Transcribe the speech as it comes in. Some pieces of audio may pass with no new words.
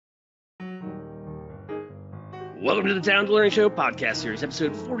Welcome to the Talent to Learning Show podcast series,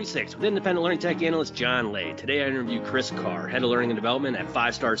 episode 46, with independent learning tech analyst John Lay. Today I interview Chris Carr, head of learning and development at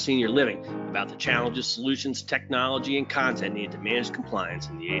 5-Star Senior Living, about the challenges, solutions, technology, and content needed to manage compliance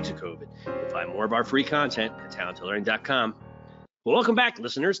in the age of COVID. You'll find more of our free content at talenttolearning.com. Well, welcome back,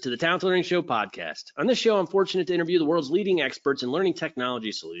 listeners, to the Talent to Learning Show podcast. On this show, I'm fortunate to interview the world's leading experts in learning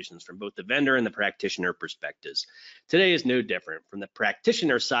technology solutions from both the vendor and the practitioner perspectives. Today is no different. From the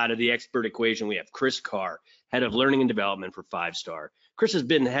practitioner side of the expert equation, we have Chris Carr, head of learning and development for 5-Star. Chris has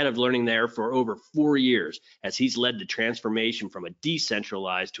been head of learning there for over 4 years, as he's led the transformation from a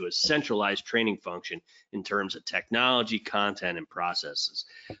decentralized to a centralized training function in terms of technology, content, and processes.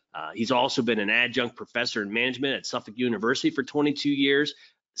 He's also been an adjunct professor in management at Suffolk University for 22 years,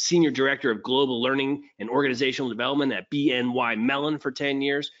 senior director of global learning and organizational development at BNY Mellon for 10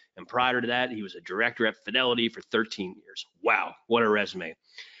 years, and prior to that, he was a director at Fidelity for 13 years. Wow, what a resume.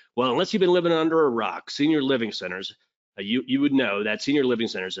 Well, unless you've been living under a rock, senior living centers, you would know that senior living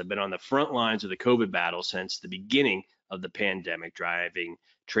centers have been on the front lines of the COVID battle since the beginning of the pandemic, driving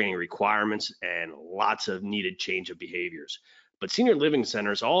training requirements and lots of needed change of behaviors. But senior living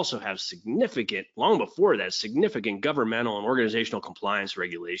centers also have significant governmental and organizational compliance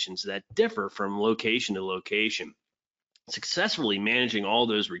regulations that differ from location to location. Successfully managing all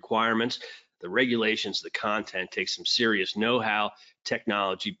those requirements, the regulations, the content takes some serious know-how,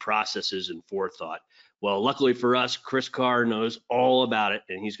 technology, processes, and forethought. Well, luckily for us, Chris Carr knows all about it,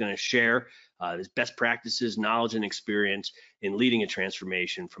 and he's going to share his best practices, knowledge, and experience in leading a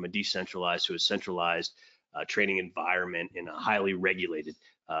transformation from a decentralized to a centralized training environment in a highly regulated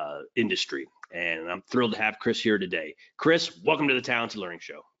industry. And I'm thrilled to have Chris here today. Chris, welcome to the Talent to Learning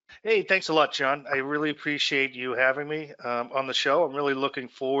Show. Hey, thanks a lot, John. I really appreciate you having me on the show. I'm really looking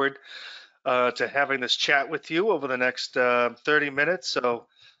forward to having this chat with you over the next 30 minutes. So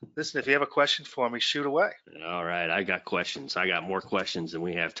listen, if you have a question for me, shoot away. All right, I got questions. I got more questions than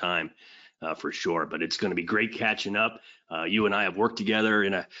we have time for sure, but it's going to be great catching up. You and I have worked together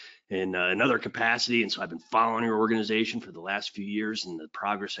in another capacity, and so I've been following your organization for the last few years and the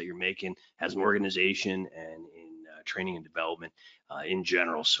progress that you're making as an organization and in training and development in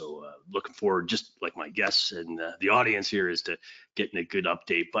general. So looking forward, just like my guests and the audience here, is to getting a good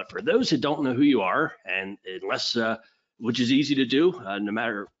update. But for those who don't know who you are, and unless, which is easy to do, no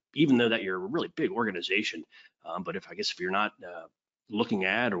matter, even though that you're a really big organization, but if you're not looking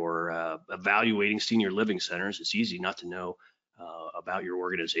at or evaluating senior living centers, it's easy not to know about your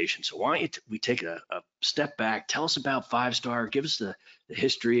organization. So why don't we take a step back, tell us about 5-Star, give us the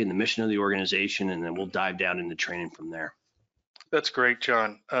history and the mission of the organization, and then we'll dive down into training from there. That's great,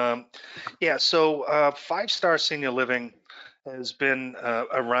 John. So 5-Star Senior Living has been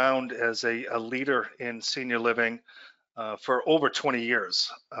around as a leader in senior living for over 20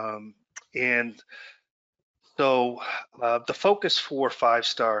 years. So the focus for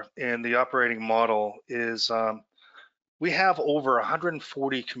 5-Star and the operating model is we have over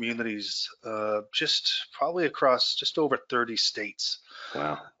 140 communities, just probably across just over 30 states.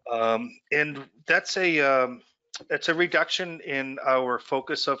 Wow. And that's it's a reduction in our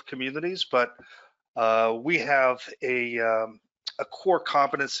focus of communities, but we have a core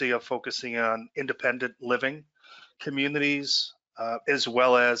competency of focusing on independent living communities, as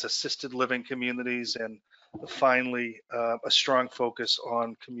well as assisted living communities, and finally a strong focus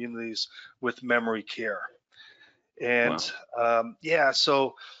on communities with memory care. And wow.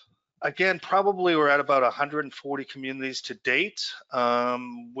 So again, probably we're at about 140 communities to date,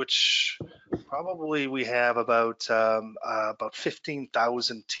 which probably we have about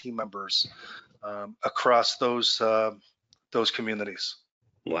 15,000 team members across those communities.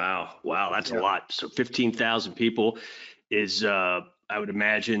 Wow, that's a lot. So 15,000 people is, I would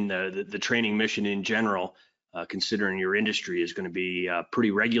imagine, the training mission in general, considering your industry, is going to be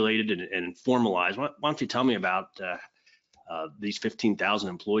pretty regulated and formalized. Why don't you tell me about these 15,000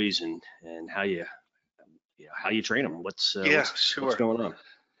 employees and how you train them? What's going on?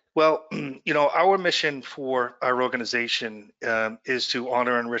 Well, our mission for our organization is to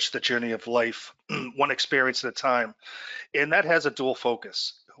honor and enrich the journey of life, one experience at a time, and that has a dual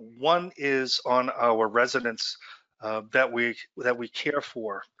focus. One is on our residents that we care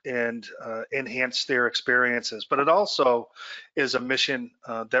for and enhance their experiences, but it also is a mission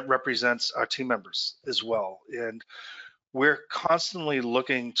that represents our team members as well. And we're constantly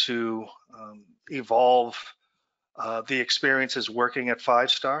looking to evolve the experiences working at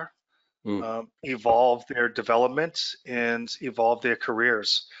 5-Star, evolve their development, and evolve their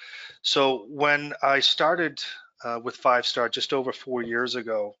careers. So when I started with 5-Star just over 4 years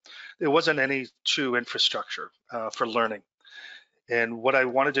ago, there wasn't any true infrastructure for learning. And what I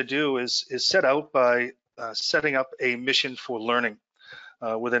wanted to do is set out by setting up a mission for learning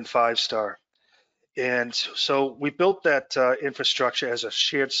within 5-Star. And so we built that infrastructure as a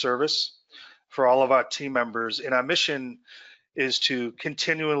shared service for all of our team members. And our mission is to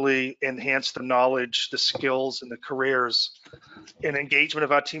continually enhance the knowledge, the skills, and the careers and engagement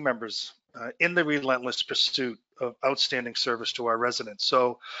of our team members in the relentless pursuit of outstanding service to our residents.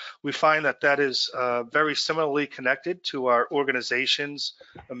 So we find that that is very similarly connected to our organization's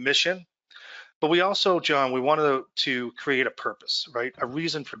mission. But we also, John, we wanted to create a purpose, right? A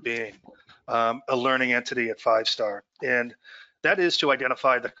reason for being a learning entity at 5-Star. And that is to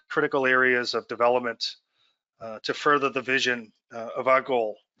identify the critical areas of development to further the vision of our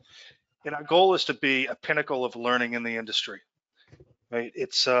goal. And our goal is to be a pinnacle of learning in the industry, right?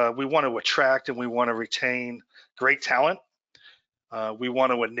 It's we want to attract and we want to retain great talent. We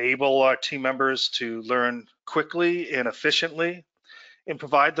want to enable our team members to learn quickly and efficiently and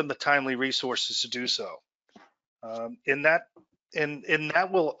provide them the timely resources to do so. And that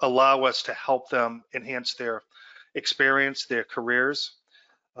will allow us to help them enhance their experience, their careers.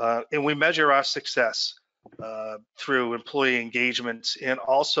 And we measure our success through employee engagement and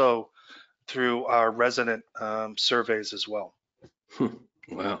also through our resident surveys as well.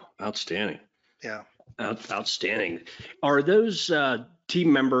 Wow, outstanding. Yeah. Outstanding. Are those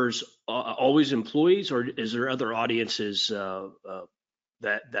team members always employees, or is there other audiences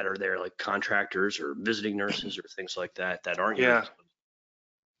that are there, like contractors or visiting nurses or things like that aren't? Yeah.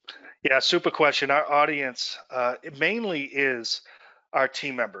 Yeah, super question. Our audience it mainly is our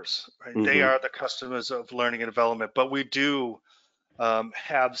team members, right? Mm-hmm. They are the customers of learning and development, but we do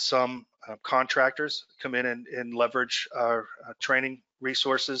have some contractors come in and leverage our training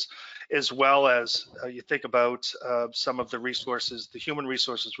resources, as well as you think about some of the resources, the human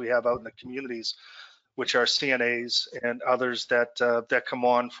resources we have out in the communities, which are CNAs and others that come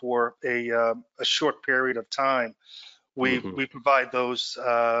on for a short period of time. We provide those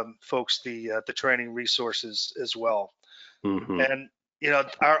folks the training resources as well. Mm-hmm. And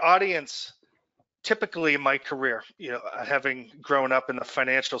our audience, typically in my career, having grown up in the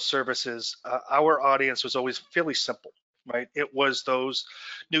financial services, our audience was always fairly simple, right? It was those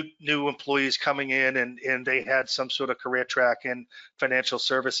new employees coming in and they had some sort of career track in financial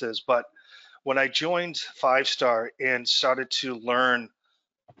services. But when I joined 5-Star and started to learn,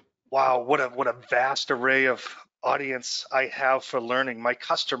 wow, what a vast array of audience I have for learning. My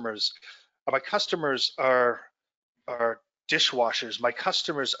customers are dishwashers. My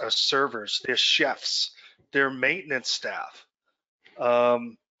customers are servers. They're chefs. They're maintenance staff.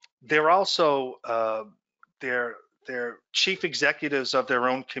 They're also they're chief executives of their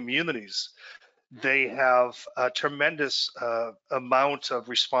own communities. They have a tremendous amount of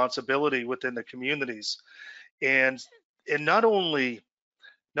responsibility within the communities, and not only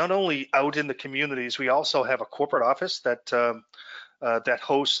out in the communities, we also have a corporate office that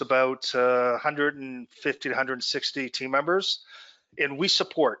hosts about 150 to 160 team members, and we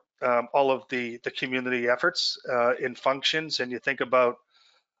support all of the community efforts in functions. And you think about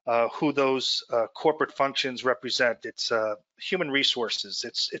who those corporate functions represent. It's human resources,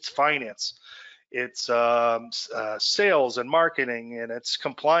 it's finance, it's sales and marketing, and it's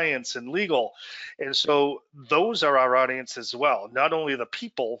compliance and legal. And so those are our audience as well, not only the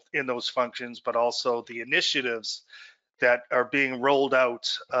people in those functions, but also the initiatives that are being rolled out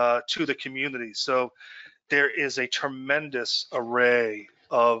to the community. So there is a tremendous array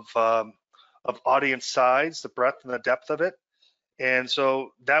of audience size, the breadth and the depth of it. And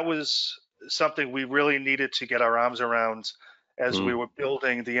so that was something we really needed to get our arms around as we were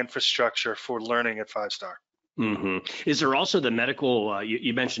building the infrastructure for learning at 5-Star. Mm-hmm. Is there also the medical?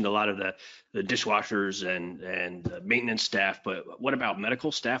 You mentioned a lot of the dishwashers and maintenance staff, but what about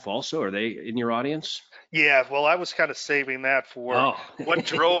medical staff also? Are they in your audience? Yeah, well, I was kind of saving that for what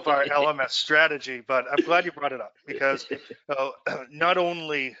drove our LMS strategy, but I'm glad you brought it up, because not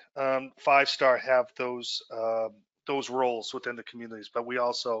only 5-Star have those roles within the communities, but we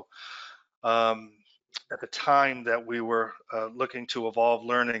also at the time that we were looking to evolve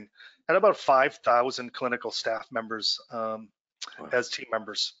learning, had about 5,000 clinical staff members as team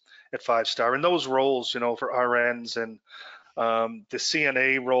members at 5-Star. And those roles, for RNs and the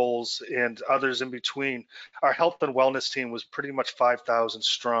CNA roles and others in between, our health and wellness team was pretty much 5,000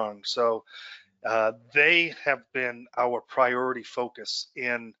 strong. So they have been our priority focus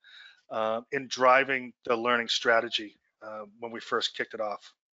in driving the learning strategy when we first kicked it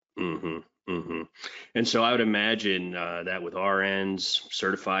off. Mm-hmm. Mm-hmm. And so I would imagine that with RNs,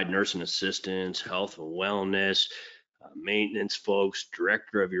 certified nursing assistants, health and wellness, maintenance folks,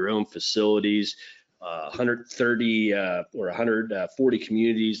 director of your own facilities, 130 or 140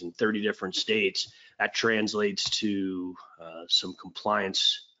 communities in 30 different states. That translates to some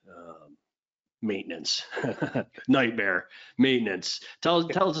compliance maintenance, nightmare maintenance. Tell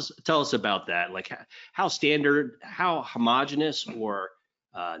us about that. Like how standard, how homogeneous or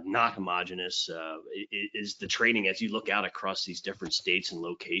not homogeneous is the training as you look out across these different states and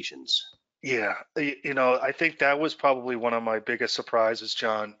locations? Yeah, I think that was probably one of my biggest surprises,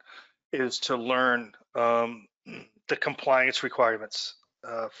 John, is to learn the compliance requirements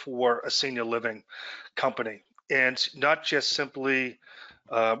for a senior living company, and not just simply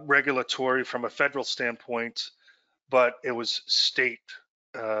regulatory from a federal standpoint, but it was state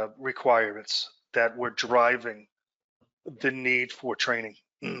requirements that were driving the need for training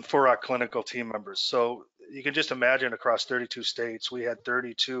for our clinical team members. So you can just imagine across 32 states, we had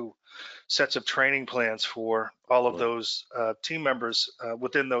 32 sets of training plans for all of those team members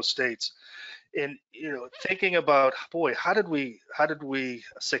within those states. And thinking about, boy, how did we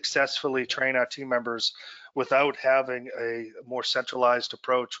successfully train our team members without having a more centralized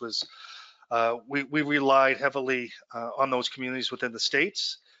approach? Was we relied heavily on those communities within the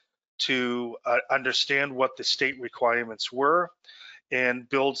states to understand what the state requirements were and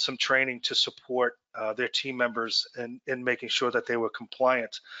build some training to support their team members in making sure that they were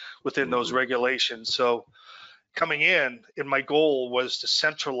compliant within those regulations. So coming in, and my goal was to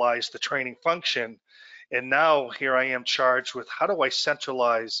centralize the training function. And now here I am charged with how do I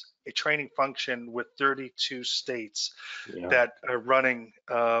centralize a training function with 32 states that are running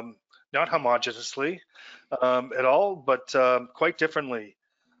not homogeneously at all, but quite differently.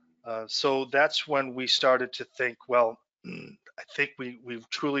 So that's when we started to think, well, I think we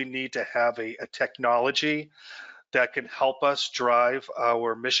truly need to have a technology that can help us drive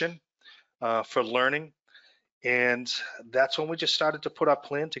our mission for learning. And that's when we just started to put our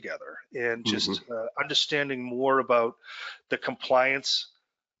plan together and just understanding more about the compliance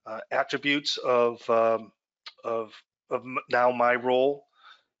attributes of now my role,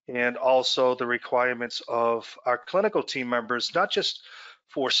 and also the requirements of our clinical team members, not just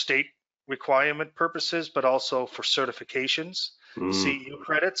for state requirement purposes, but also for certifications, CEU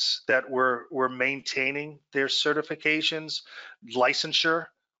credits that we're maintaining their certifications. Licensure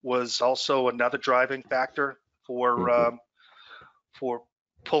was also another driving factor for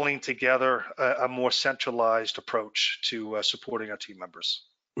pulling together a more centralized approach to supporting our team members.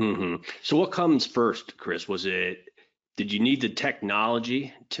 So what comes first, Chris? Did you need the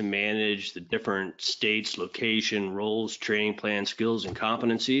technology to manage the different states, location, roles, training plans, skills, and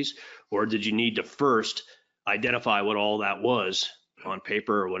competencies? Or did you need to first identify what all that was on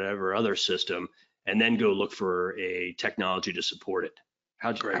paper or whatever other system, and then go look for a technology to support it?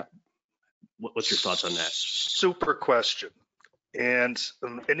 What's your thoughts on that? Super question. And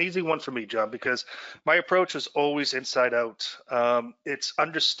an easy one for me, John, because my approach is always inside out. It's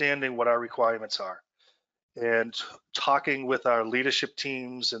understanding what our requirements are and talking with our leadership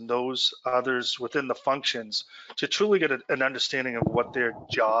teams and those others within the functions to truly get an understanding of what their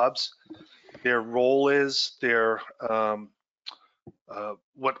jobs, their role is, their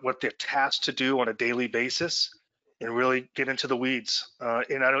what they're tasked to do on a daily basis, and really get into the weeds.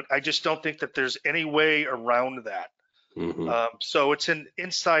 And I just don't think that there's any way around that. So it's an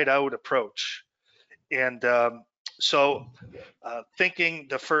inside out approach. And so thinking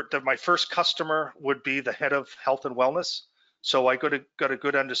my first customer would be the head of health and wellness. So I got a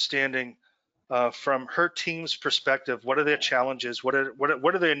good understanding from her team's perspective. What are their challenges? What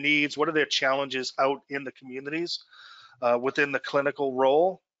are their needs? What are their challenges out in the communities within the clinical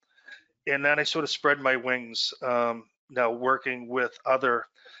role? And then I sort of spread my wings, now working with other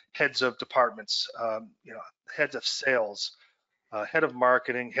heads of departments, heads of sales, head of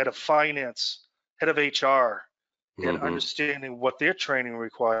marketing, head of finance, head of HR, and understanding what their training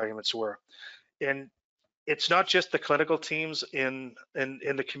requirements were. And it's not just the clinical teams in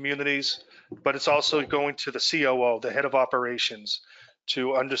the communities, but it's also going to the COO, the head of operations,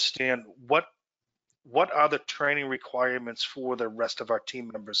 to understand what are the training requirements for the rest of our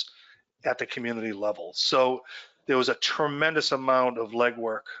team members at the community level. So there was a tremendous amount of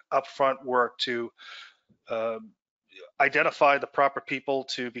legwork, upfront work to identify the proper people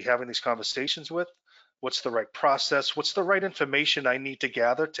to be having these conversations with. What's the right process? What's the right information I need to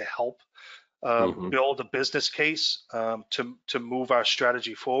gather to help build a business case to move our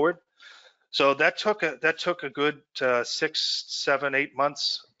strategy forward? So that took a good 6, 7, 8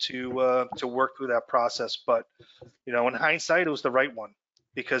 months to work through that process. But in hindsight, it was the right one,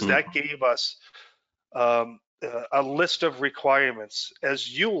 because that gave us a list of requirements, as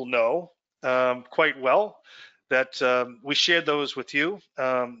you'll know quite well, that we shared those with you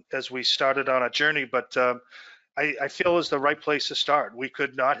as we started on our journey, but I feel is the right place to start. We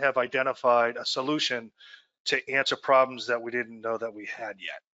could not have identified a solution to answer problems that we didn't know that we had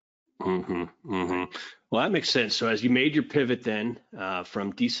yet. Well, that makes sense. So as you made your pivot then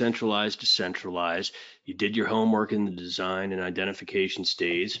from decentralized to centralized, you did your homework in the design and identification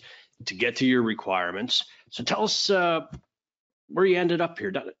stage to get to your requirements. So tell us where you ended up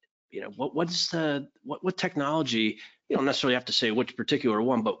here. What technology? You don't necessarily have to say which particular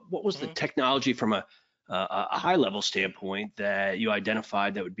one, but what was the technology from a high level standpoint that you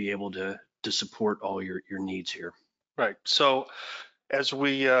identified that would be able to support all your needs here? Right. So as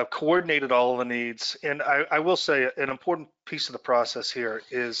we coordinated all of the needs, and I will say an important piece of the process here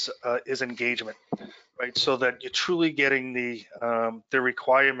is engagement, right? So that you're truly getting the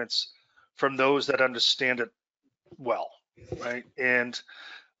requirements from those that understand it well, right? And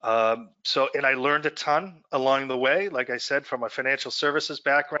and I learned a ton along the way, like I said, from a financial services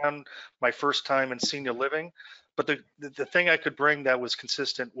background, my first time in senior living. But the thing I could bring that was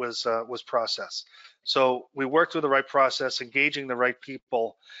consistent was process. So we worked with the right process, engaging the right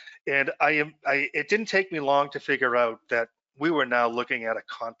people, and it didn't take me long to figure out that we were now looking at a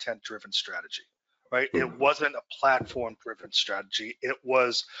content-driven strategy, right? It wasn't a platform-driven strategy. It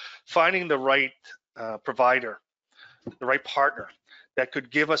was finding the right provider, the right partner that could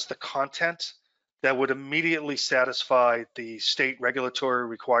give us the content that would immediately satisfy the state regulatory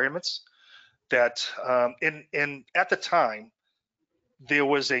requirements. That at the time, there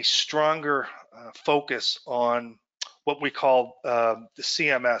was a stronger focus on what we call the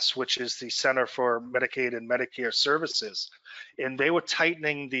CMS, which is the Center for Medicaid and Medicare Services, and they were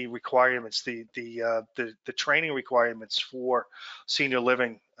tightening the requirements, the training requirements for senior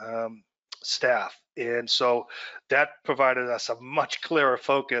living staff, and so that provided us a much clearer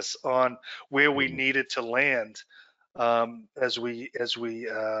focus on where we needed to land as we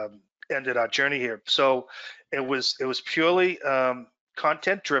ended our journey here. So it was purely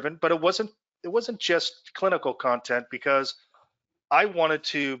content driven, but it wasn't just clinical content, because I wanted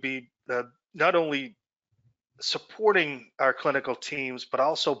to be not only supporting our clinical teams, but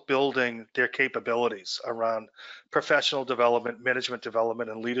also building their capabilities around professional development, management development,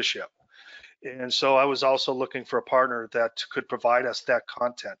 and leadership. And so I was also looking for a partner that could provide us that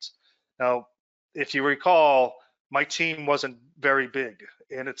content. Now, if you recall, my team wasn't very big,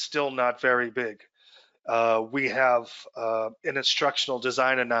 and it's still not very big. We have an instructional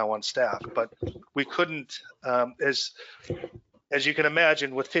designer now on staff, but we couldn't, as you can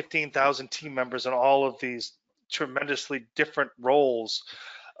imagine, with 15,000 team members and all of these tremendously different roles,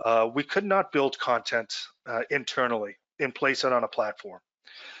 we could not build content internally and place it on a platform.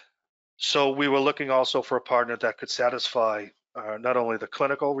 So we were looking also for a partner that could satisfy not only the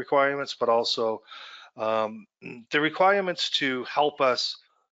clinical requirements, but also the requirements to help us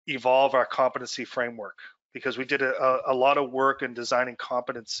evolve our competency framework, because we did a lot of work in designing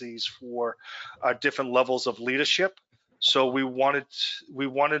competencies for different levels of leadership. So we wanted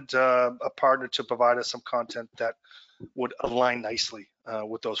a partner to provide us some content that would align nicely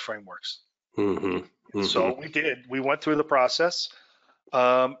with those frameworks. So we did. We went through the process.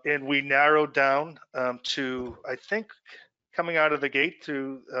 And we narrowed down to, I think, coming out of the gate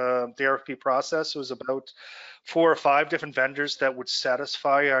through the RFP process, it was about 4 or 5 different vendors that would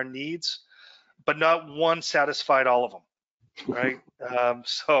satisfy our needs, but not one satisfied all of them, right?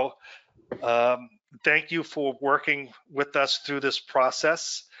 Thank you for working with us through this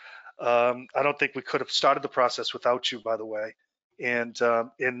process. I don't think we could have started the process without you, by the way. And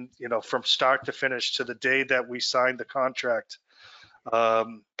from start to finish, to the day that we signed the contract,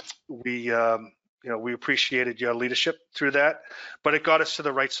 we appreciated your leadership through that, but it got us to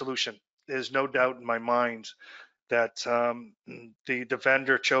the right solution. There's no doubt in my mind that the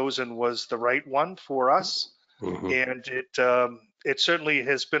vendor chosen was the right one for us, and it certainly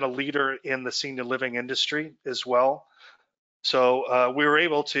has been a leader in the senior living industry as well. So we were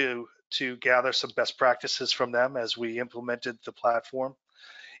able to gather some best practices from them as we implemented the platform,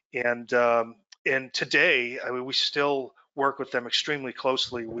 and today, I mean, we still work with them extremely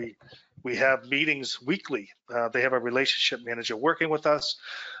closely. We have meetings weekly. They have a relationship manager working with us.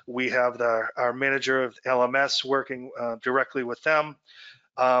 We have our manager of LMS working directly with them.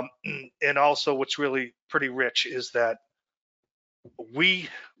 And also, what's really pretty rich is that we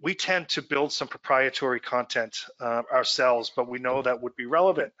tend to build some proprietary content ourselves, but we know that would be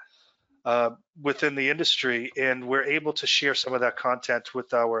relevant within the industry, and we're able to share some of that content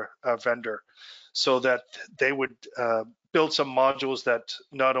with our vendor, so that they would build some modules that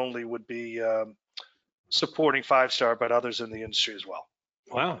not only would be supporting 5-star, but others in the industry as well.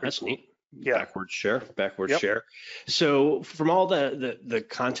 Wow, that's neat. Yeah. Backwards Yep. share. So from all the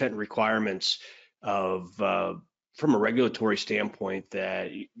content requirements of from a regulatory standpoint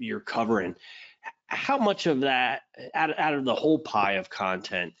that you're covering, how much of that out of the whole pie of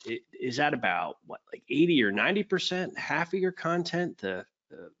content is that about what, like 80 or 90%, half of your content, the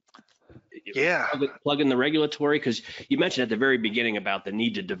Yeah. plug in the regulatory? Because you mentioned at the very beginning about the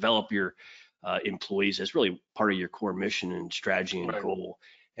need to develop your employees as really part of your core mission and strategy and Right. goal.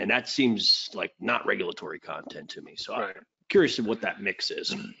 And that seems like not regulatory content to me. So I'm Right. curious of what that mix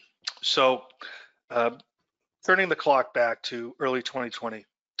is. So, uh, turning the clock back to early 2020,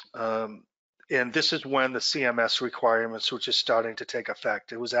 um, and this is when the CMS requirements were just starting to take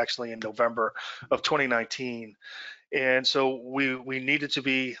effect. It was actually in November of 2019, and so we needed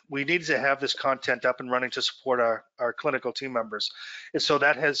to have this content up and running to support our clinical team members, and so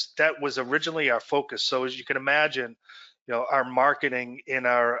that was originally our focus. So as you can imagine, our marketing in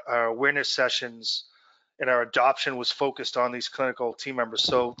our awareness sessions and our adoption was focused on these clinical team members.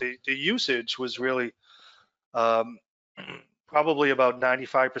 So the usage was really um, probably about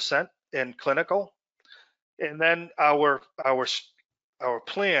 95% in clinical, and then our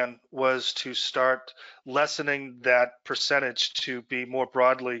plan was to start lessening that percentage to be more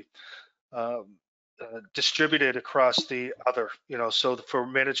broadly um, distributed across the other, so for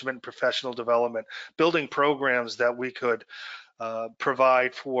management and professional development, building programs that we could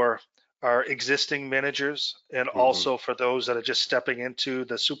provide for our existing managers and Mhm. also for those that are just stepping into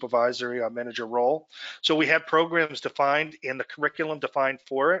the supervisory or manager role. So we had programs defined in the curriculum defined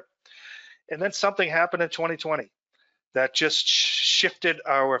for it. And then something happened in 2020 that just shifted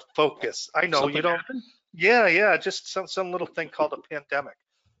our focus. I know you Something don't, happened? yeah, just some little thing called a pandemic.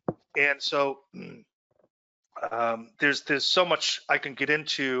 And so there's so much I can get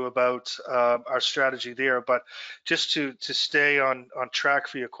into about our strategy there, but just to stay on track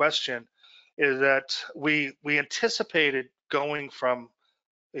for your question, is that we anticipated going from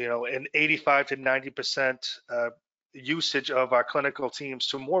an 85 to 90% usage of our clinical teams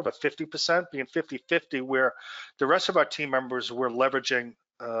to more of a 50%, being 50-50, where the rest of our team members were leveraging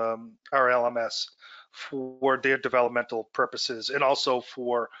our LMS for their developmental purposes and also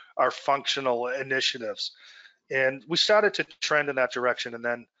for our functional initiatives. And we started to trend in that direction. And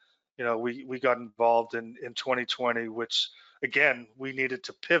then, we got involved in 2020, which again, we needed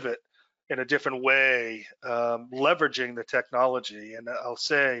to pivot in a different way, leveraging the technology. And I'll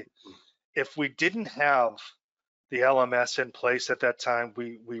say, if we didn't have the LMS in place at that time,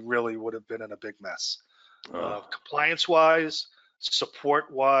 we really would have been in a big mess, Oh. compliance wise,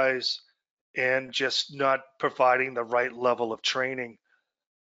 support wise, and just not providing the right level of training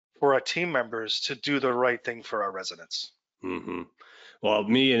for our team members to do the right thing for our residents. Hmm. Well,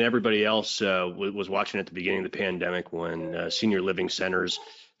 me and everybody else was watching at the beginning of the pandemic when senior living centers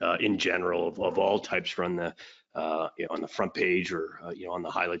in general of all types run the on the front page or on the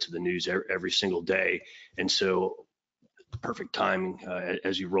highlights of the news every single day. And so perfect timing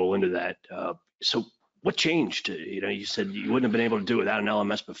as you roll into that. So what changed? You said you wouldn't have been able to do it without an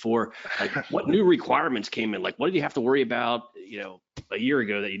LMS before. Like, what new requirements came in? Like, what did you have to worry about, a year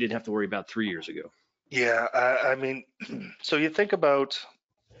ago that you didn't have to worry about 3 years ago? Yeah, I mean, so you think about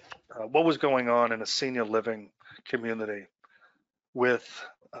what was going on in a senior living community with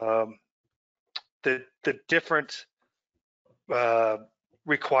um, the different uh,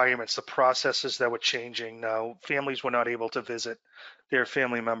 requirements, the processes that were changing. Now, families were not able to visit their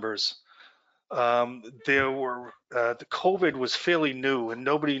family members. The COVID was fairly new, and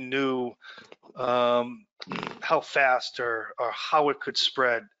nobody knew um, how fast or how it could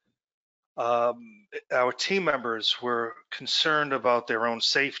spread. Our team members were concerned about their own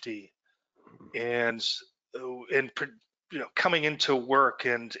safety and coming into work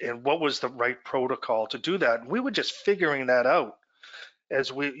and what was the right protocol to do that. And we were just figuring that out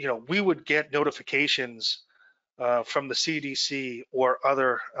as we would get notifications from the CDC or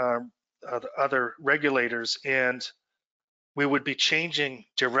other regulators, and we would be changing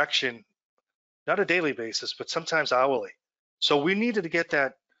direction, not a daily basis, but sometimes hourly. So we needed to get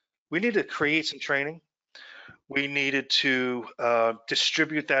that. We needed to create some training. We needed to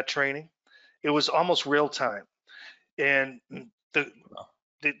distribute that training. It was almost real time. And the,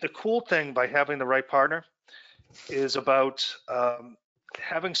 the cool thing by having the right partner is about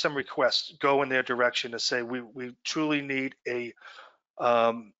having some requests go in their direction to say we truly need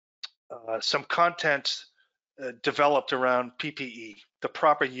some content developed around PPE, the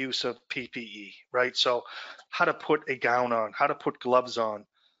proper use of PPE, right? So how to put a gown on, how to put gloves on,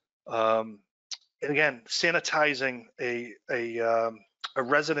 um, and again, sanitizing a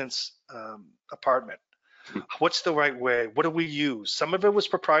residence apartment. What's the right way? What do we use? Some of it was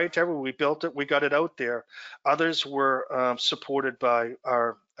proprietary. We built it. We got it out there. Others were supported by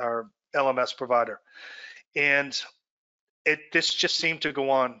our LMS provider. And this just seemed to go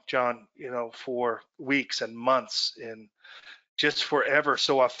on, John, for weeks and months and just forever.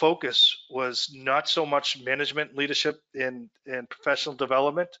 So our focus was not so much management, leadership, and professional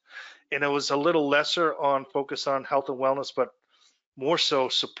development, and it was a little lesser on focus on health and wellness, but more so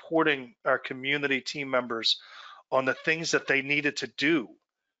supporting our community team members on the things that they needed to do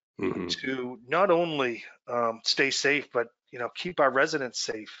to not only stay safe, but keep our residents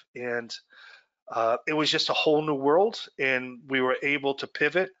safe. And it was just a whole new world, and we were able to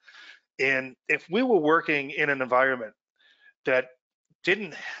pivot. And if we were working in an environment that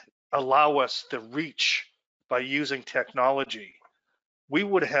didn't allow us the reach by using technology, we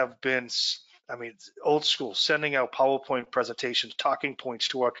would have been, old school, sending out PowerPoint presentations, talking points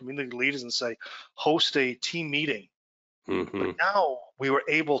to our community leaders and say, host a team meeting. But now we were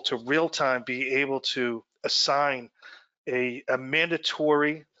able to real time be able to assign a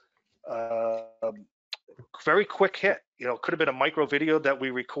mandatory, very quick hit. Could have been a micro video that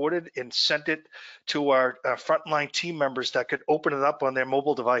we recorded and sent it to our frontline team members that could open it up on their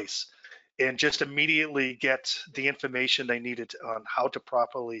mobile device and just immediately get the information they needed on how to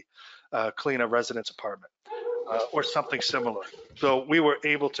properly clean a resident's apartment or something similar. So we were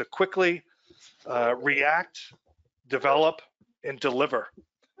able to quickly react, develop, and deliver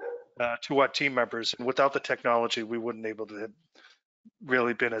to our team members. And without the technology, we wouldn't able to have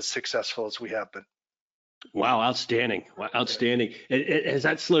really been as successful as we have been. Wow, outstanding. Wow, outstanding. Has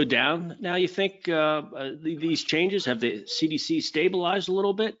that slowed down now, you think, these changes? Have the CDC stabilized a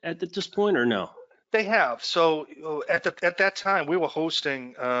little bit at this point, or no? They have. So at that time, we were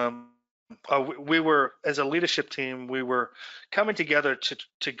hosting, we were, as a leadership team, we were coming together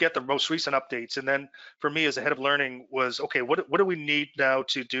to get the most recent updates. And then for me as a head of learning was, okay, what do we need now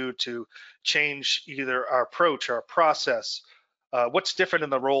to do to change either our approach, our process, what's different in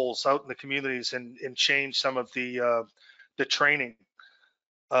the roles out in the communities, and change some of the training.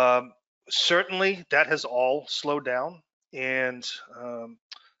 Certainly that has all slowed down, and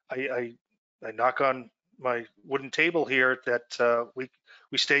I knock on my wooden table here that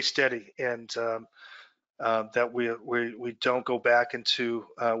we stay steady, and that we don't go back into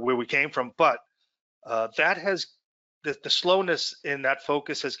where we came from. But that has the slowness in that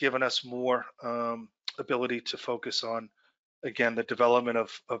focus has given us more ability to focus on, again, the development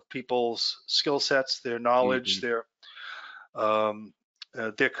of people's skill sets, their knowledge, their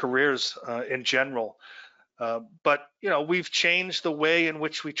careers in general. But we've changed the way in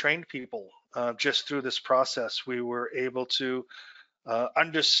which we train people just through this process. We were able to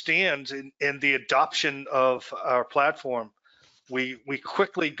understand in the adoption of our platform. We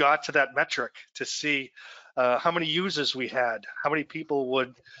quickly got to that metric to see how many users we had, how many people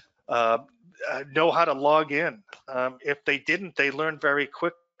would know how to log in. If they didn't, they learned very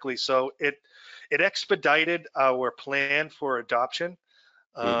quickly. So it expedited our plan for adoption.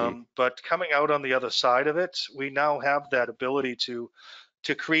 But coming out on the other side of it, we now have that ability to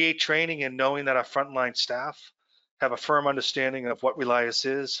create training, and knowing that our frontline staff have a firm understanding of what Relias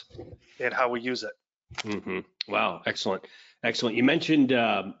is and how we use it. Wow, excellent. Excellent. You mentioned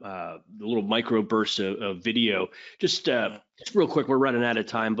the little micro bursts of video. Just real quick, we're running out of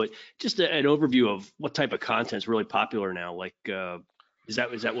time, but just an overview of what type of content is really popular now. Like, is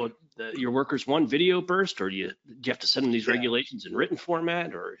that what your workers want, video burst, or do you have to send them these regulations in written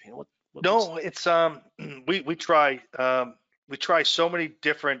format, or what? No, it's we try so many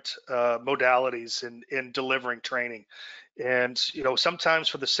different modalities in delivering training, and sometimes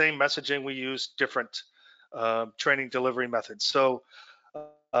for the same messaging we use different training delivery methods. So,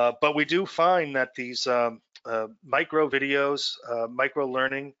 but we do find that these micro videos, micro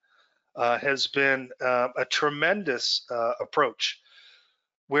learning has been a tremendous approach.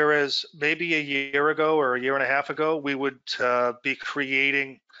 Whereas maybe a year ago or a year and a half ago, we would be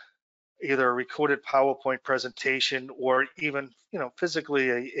creating either a recorded PowerPoint presentation or even, physically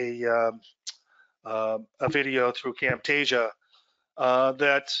a video through Camtasia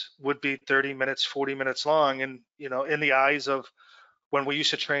that would be 30 minutes, 40 minutes long. And, in the eyes of when we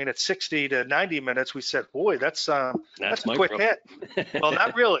used to train at 60 to 90 minutes, we said, boy, that's a quick hit. Well,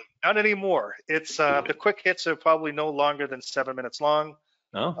 not really, not anymore. It's the quick hits are probably no longer than 7 minutes long.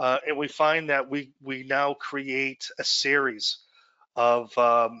 Oh. And we find that we now create a series of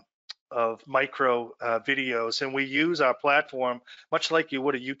micro videos, and we use our platform much like you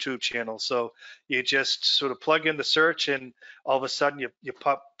would a YouTube channel. So you just sort of plug in the search, and all of a sudden you're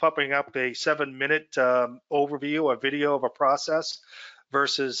popping up a 7-minute overview or video of a process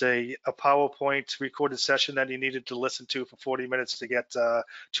versus a PowerPoint recorded session that you needed to listen to for 40 minutes to get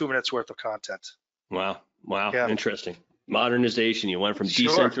 2 minutes worth of content. Wow. Wow. Yeah, Interesting. Modernization. You went from sure.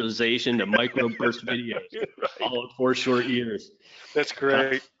 decentralization to microburst videos, Right. all in 4 short years. That's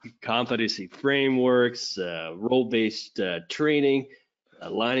great. Competency frameworks, role-based training,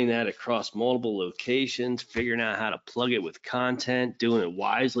 aligning that across multiple locations, figuring out how to plug it with content, doing it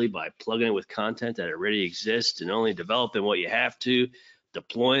wisely by plugging it with content that already exists and only developing what you have to,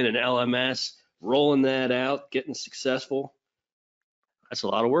 deploying an LMS, rolling that out, getting successful. That's a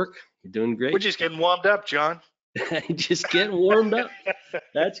lot of work. You're doing We're great. just getting warmed up, John. Just getting warmed up.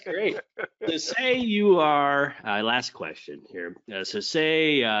 That's great. So say you are, last question here. So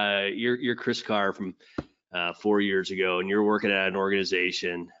say you're Chris Carr from 4 years ago, and you're working at an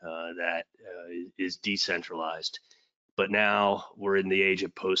organization that is decentralized. But now we're in the age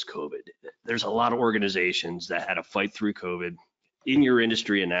of post-COVID. There's a lot of organizations that had to fight through COVID in your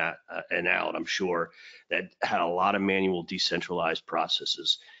industry and out, I'm sure, that had a lot of manual decentralized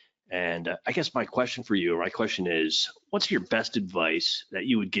processes. And I guess my question is, what's your best advice that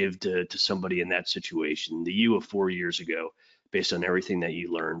you would give to somebody in that situation, the you of 4 years ago, based on everything that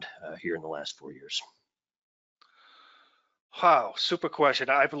you learned here in the last 4 years? Wow, super question.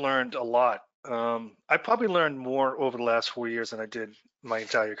 I've learned a lot. I probably learned more over the last 4 years than I did my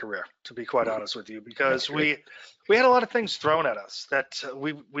entire career, to be quite honest with you, because we had a lot of things thrown at us that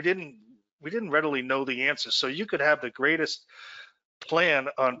we didn't readily know the answers. So you could have the greatest plan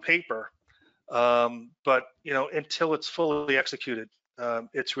on paper, but until it's fully executed,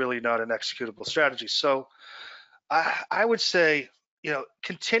 it's really not an executable strategy. So I would say,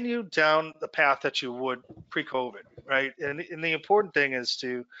 continue down the path that you would pre-COVID, right? And the important thing is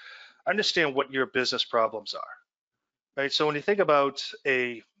to understand what your business problems are, right? So when you think about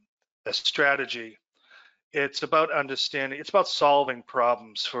a strategy, it's about understanding, it's about solving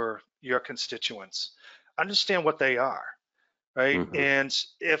problems for your constituents. Understand what they are, right? Mm-hmm.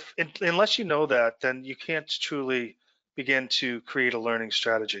 And unless you know that, then you can't truly begin to create a learning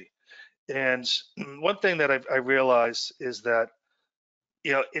strategy. And one thing that I realized is that,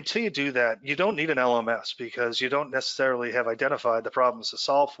 until you do that, you don't need an LMS because you don't necessarily have identified the problems to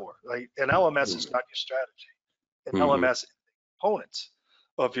solve for, right? An LMS is not your strategy. An Mm-hmm. LMS is a component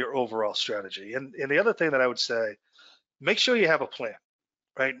of your overall strategy. And the other thing that I would say, make sure you have a plan,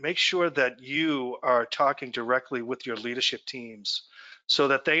 right? Make sure that you are talking directly with your leadership teams so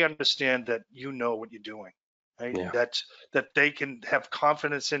that they understand that you know what you're doing, right? Yeah. That they can have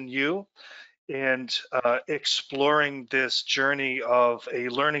confidence in you and exploring this journey of a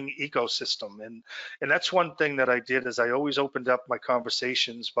learning ecosystem. And that's one thing that I did is I always opened up my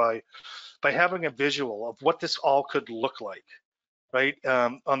conversations by having a visual of what this all could look like, right,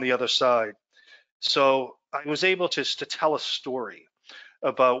 on the other side. So I was able to tell a story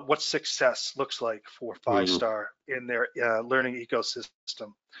about what success looks like for Five Star in their learning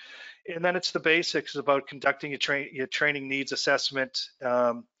ecosystem. And then it's the basics about conducting your training needs assessment.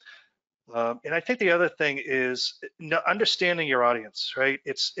 And I think the other thing is understanding your audience, right?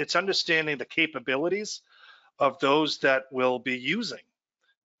 It's understanding the capabilities of those that will be using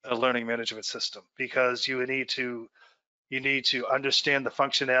a learning management system, because you need to understand the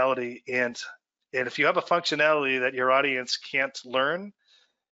functionality, and if you have a functionality that your audience can't learn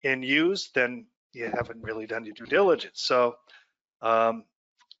and use, then you haven't really done your due diligence. So,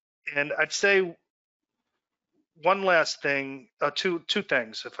 and I'd say one last thing, two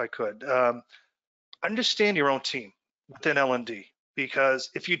things, if I could. Understand your own team within L&D,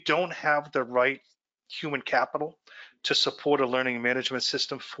 because if you don't have the right human capital to support a learning management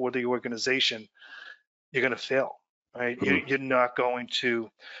system for the organization, you're going to fail, right? You're not going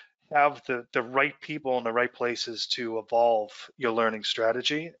to have the right people in the right places to evolve your learning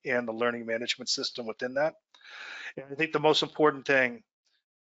strategy and the learning management system within that. And I think the most important thing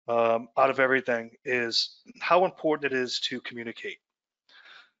out of everything is how important it is to communicate.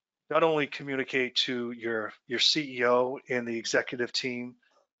 Not only communicate to your CEO and the executive team,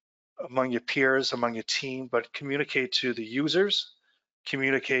 among your peers, among your team, but communicate to the users,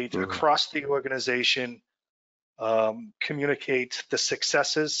 communicate across the organization, communicate the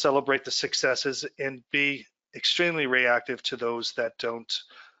successes, celebrate the successes, and be extremely reactive to those that don't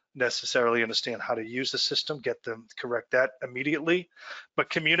necessarily understand how to use the system, get them to correct that immediately, but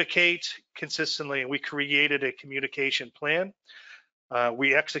communicate consistently. We created a communication plan.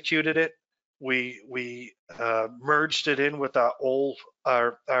 We executed it. We merged it in with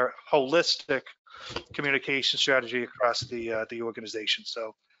our holistic communication strategy across the organization.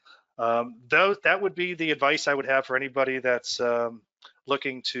 So that would be the advice I would have for anybody that's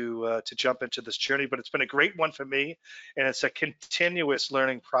looking to jump into this journey. But it's been a great one for me, and it's a continuous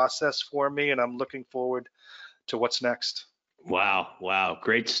learning process for me, and I'm looking forward to what's next. Wow.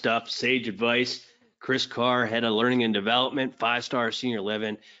 Great stuff. Sage advice. Chris Carr, head of learning and development, 5-star senior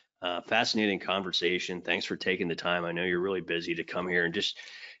living. Fascinating conversation. Thanks for taking the time. I know you're really busy to come here and just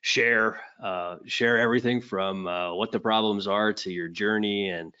share everything from what the problems are to your journey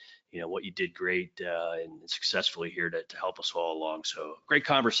and what you did great and successfully here to help us all along. So great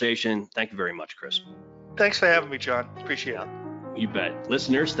conversation. Thank you very much, Chris. Thanks for having me, John. Appreciate it. You bet.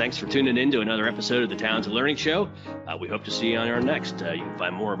 Listeners, thanks for tuning in to another episode of the Talented Learning Show. We hope to see you on our next. You can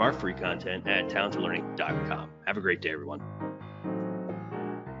find more of our free content at talentedlearning.com. Have a great day, everyone.